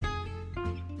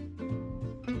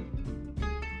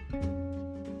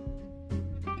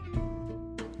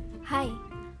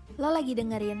Lo lagi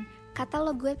dengerin Kata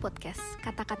Lo Gue Podcast,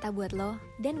 kata-kata buat lo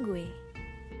dan gue.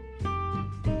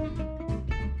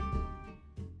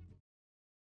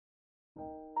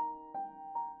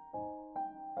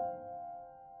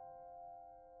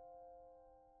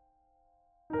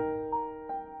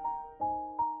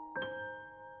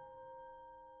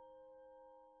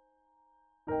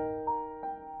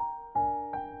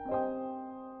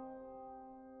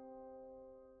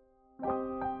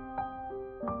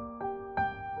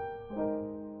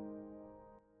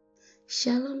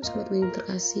 Shalom Sobat Medim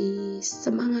terkasih,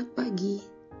 semangat pagi.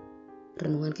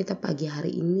 Renungan kita pagi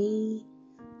hari ini,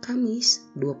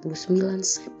 Kamis 29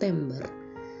 September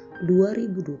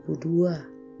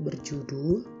 2022,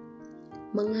 berjudul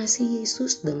Mengasihi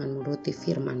Yesus dengan menuruti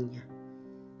firman-Nya,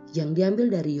 yang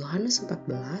diambil dari Yohanes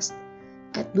 14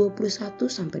 ayat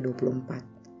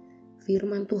 21-24.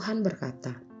 Firman Tuhan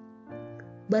berkata,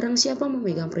 "Barang siapa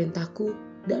memegang perintahku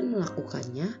dan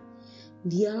melakukannya,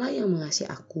 dialah yang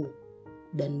mengasihi aku.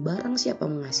 Dan barang siapa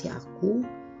mengasihi aku,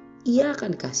 ia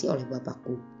akan dikasihi oleh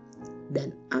Bapakku.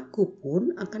 Dan aku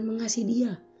pun akan mengasihi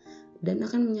dia, dan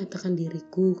akan menyatakan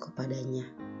diriku kepadanya."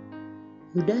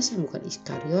 Yudas yang bukan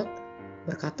Iskariot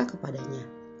berkata kepadanya,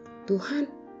 "Tuhan,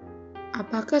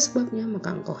 apakah sebabnya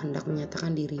maka engkau hendak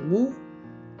menyatakan dirimu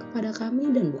kepada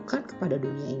kami dan bukan kepada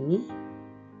dunia ini?"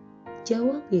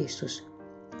 Jawab Yesus,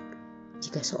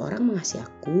 "Jika seorang mengasihi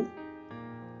aku,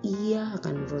 ia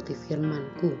akan menuruti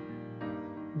firman-Ku.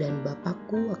 Dan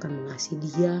Bapakku akan mengasihi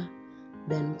dia,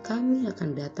 dan kami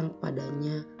akan datang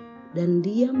kepadanya dan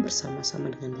diam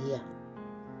bersama-sama dengan dia.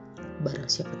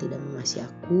 Barang siapa tidak mengasihi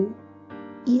aku,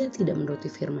 ia tidak menuruti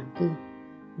firman-Ku,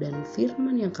 dan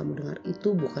firman yang kamu dengar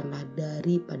itu bukanlah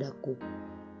daripadaku,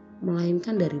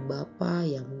 melainkan dari Bapa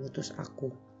yang mengutus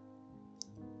aku."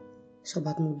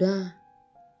 Sobat muda,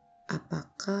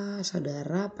 apakah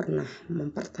saudara pernah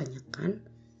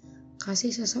mempertanyakan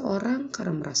kasih seseorang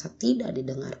karena merasa tidak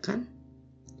didengarkan?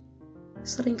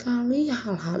 Seringkali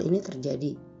hal-hal ini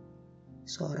terjadi.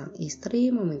 Seorang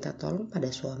istri meminta tolong pada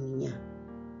suaminya,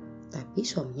 tapi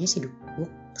suaminya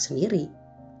sibuk sendiri.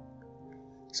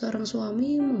 Seorang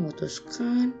suami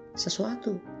memutuskan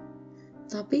sesuatu,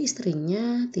 tapi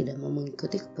istrinya tidak mau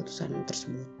mengikuti keputusan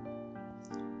tersebut.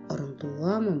 Orang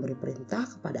tua memberi perintah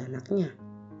kepada anaknya,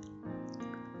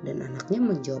 dan anaknya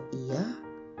menjawab iya,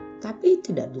 tapi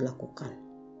tidak dilakukan.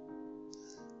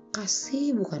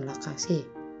 Kasih bukanlah kasih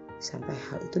sampai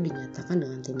hal itu dinyatakan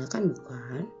dengan tindakan,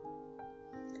 bukan?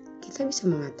 Kita bisa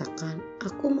mengatakan,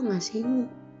 "Aku mengasihimu"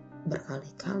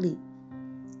 berkali-kali,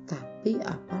 tapi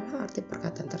apalah arti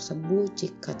perkataan tersebut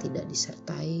jika tidak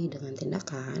disertai dengan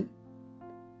tindakan?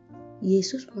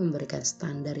 Yesus memberikan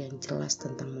standar yang jelas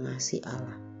tentang mengasihi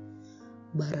Allah.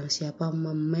 Barang siapa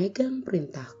memegang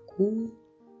perintahku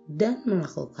dan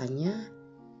melakukannya,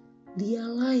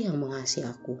 dialah yang mengasihi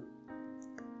aku.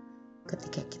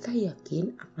 Ketika kita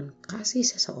yakin akan kasih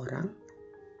seseorang,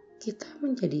 kita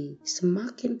menjadi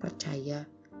semakin percaya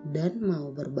dan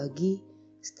mau berbagi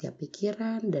setiap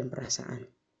pikiran dan perasaan.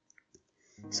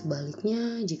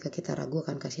 Sebaliknya, jika kita ragu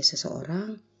akan kasih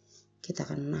seseorang, kita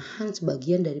akan menahan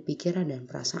sebagian dari pikiran dan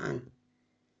perasaan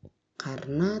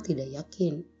karena tidak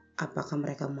yakin apakah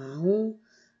mereka mau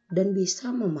dan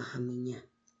bisa memahaminya.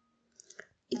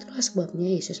 Itulah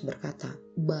sebabnya Yesus berkata,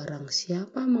 "Barang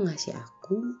siapa mengasihi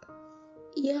aku,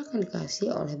 ia akan dikasihi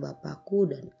oleh Bapakku,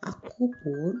 dan aku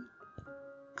pun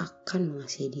akan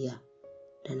mengasihi dia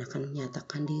dan akan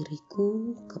menyatakan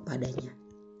diriku kepadanya."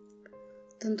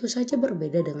 Tentu saja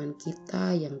berbeda dengan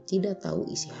kita yang tidak tahu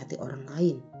isi hati orang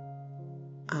lain.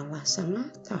 Allah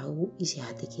sangat tahu isi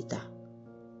hati kita.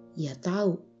 Ia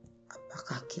tahu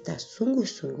apakah kita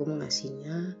sungguh-sungguh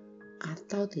mengasihinya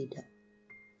atau tidak.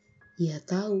 Ia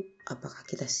tahu apakah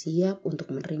kita siap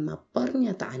untuk menerima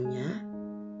pernyataannya,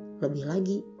 lebih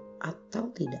lagi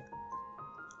atau tidak.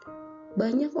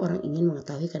 Banyak orang ingin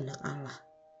mengetahui kehendak Allah,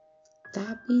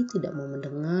 tapi tidak mau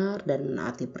mendengar dan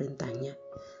menaati perintahnya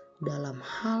dalam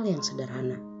hal yang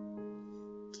sederhana.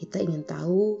 Kita ingin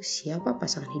tahu siapa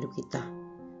pasangan hidup kita,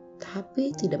 tapi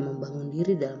tidak membangun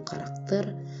diri dalam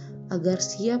karakter agar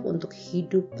siap untuk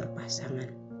hidup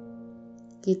berpasangan.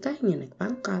 Kita ingin naik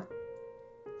pangkat,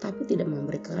 tapi tidak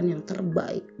memberikan yang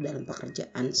terbaik dalam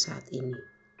pekerjaan saat ini.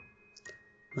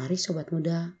 Mari sobat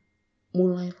muda,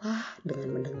 mulailah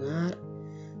dengan mendengar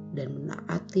dan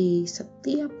menaati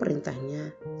setiap perintahnya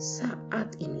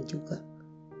saat ini juga.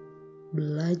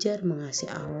 Belajar mengasihi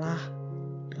Allah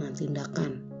dengan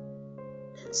tindakan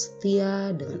dan setia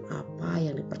dengan apa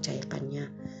yang dipercayakannya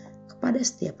kepada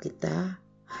setiap kita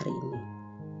hari ini.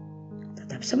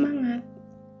 Tetap semangat.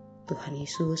 Tuhan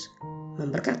Yesus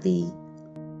memberkati.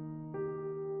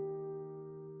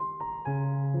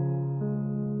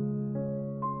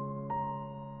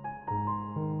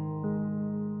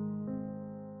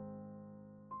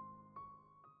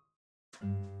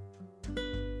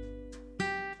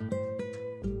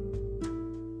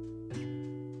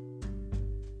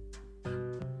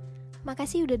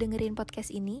 Makasih udah dengerin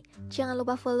podcast ini. Jangan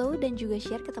lupa follow dan juga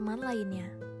share ke teman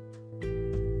lainnya.